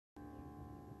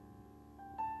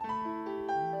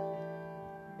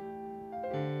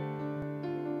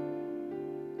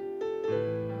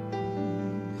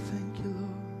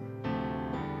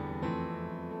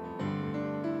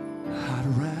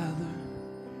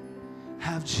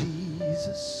have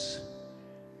Jesus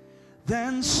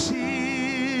than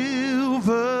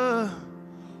silver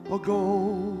or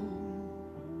gold.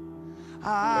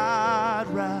 I'd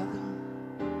rather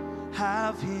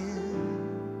have him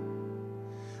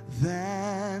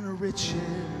than riches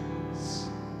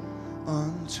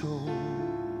untold.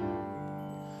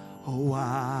 Oh,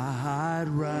 I'd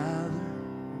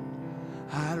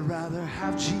rather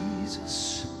have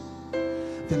Jesus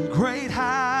than great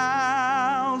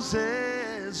houses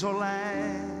or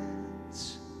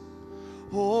lands.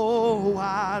 Oh,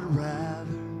 I'd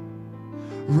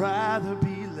rather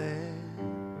be led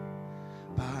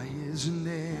by his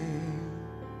name,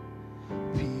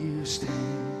 pierced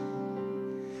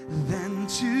hand, than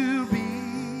to be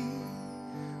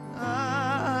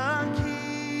a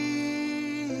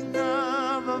king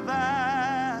of a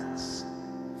vast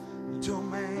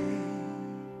domain,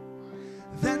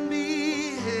 than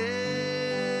be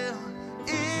held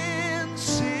in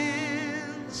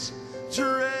sin's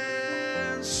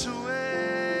duress away.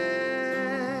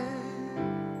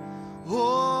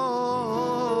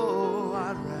 Oh,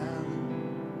 I'd rather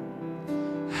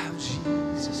have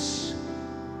Jesus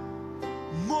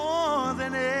more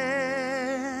than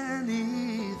anything.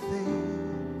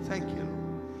 Thank you,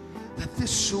 that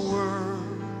this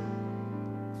world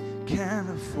can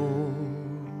afford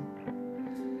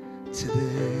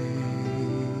today.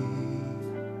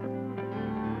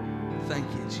 Thank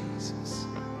you, Jesus.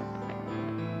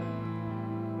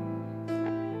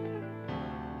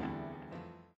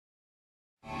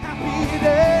 Happy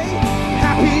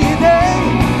day,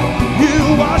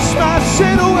 you wash my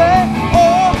sin away.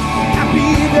 Oh,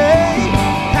 happy day,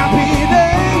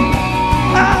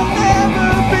 I'll never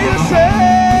be the same.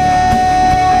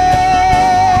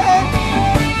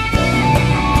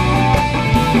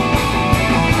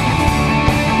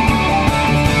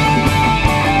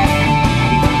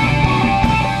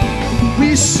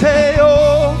 We say,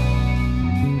 oh,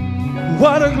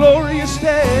 what a glorious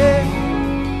day.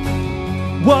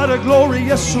 What a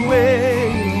glorious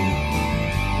way,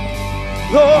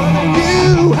 Lord,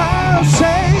 you have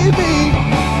saved me.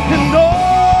 And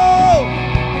oh,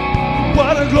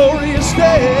 what a glorious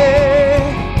day.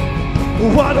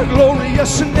 What a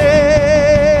glorious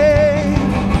name.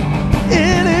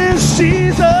 It is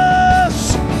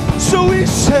Jesus. So we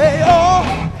say, oh,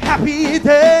 happy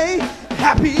day,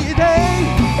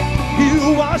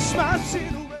 you wash my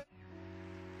sin away.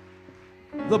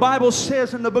 The Bible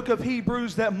says in the book of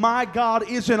Hebrews that my God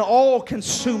is an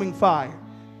all-consuming fire.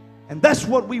 And that's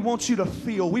what we want you to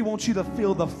feel. We want you to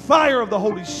feel the fire of the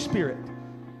Holy Spirit.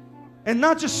 And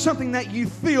not just something that you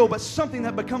feel, but something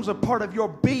that becomes a part of your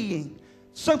being.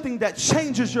 Something that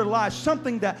changes your life.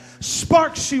 Something that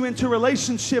sparks you into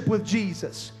relationship with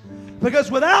Jesus.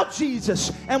 Because without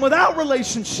Jesus and without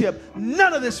relationship,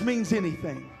 none of this means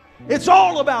anything. It's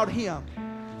all about him.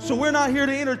 So we're not here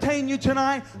to entertain you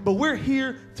tonight, but we're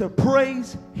here to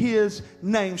praise his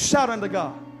name. Shout unto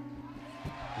God.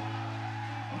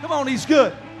 Come on, he's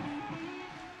good.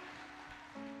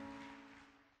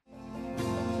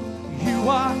 You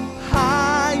are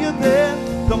higher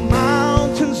than the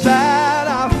mountains that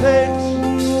I face,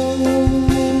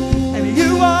 and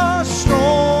you are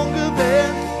stronger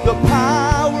than the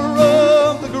power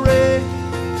of the grave,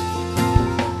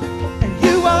 and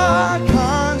you are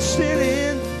constant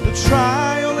in the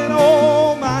trial and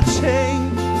all my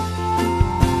change.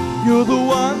 You're the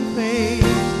one thing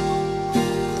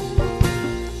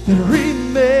that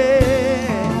remains.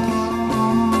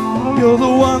 You're the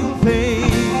one thing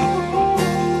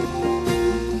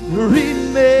that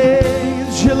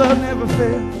remains. Your love never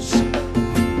fails.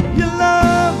 Your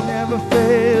love never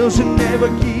fails. It never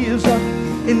gives up.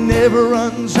 It never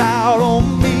runs out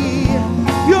on me.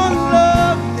 Your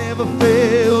love never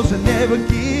fails. It never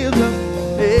gives up.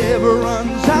 Never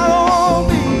runs out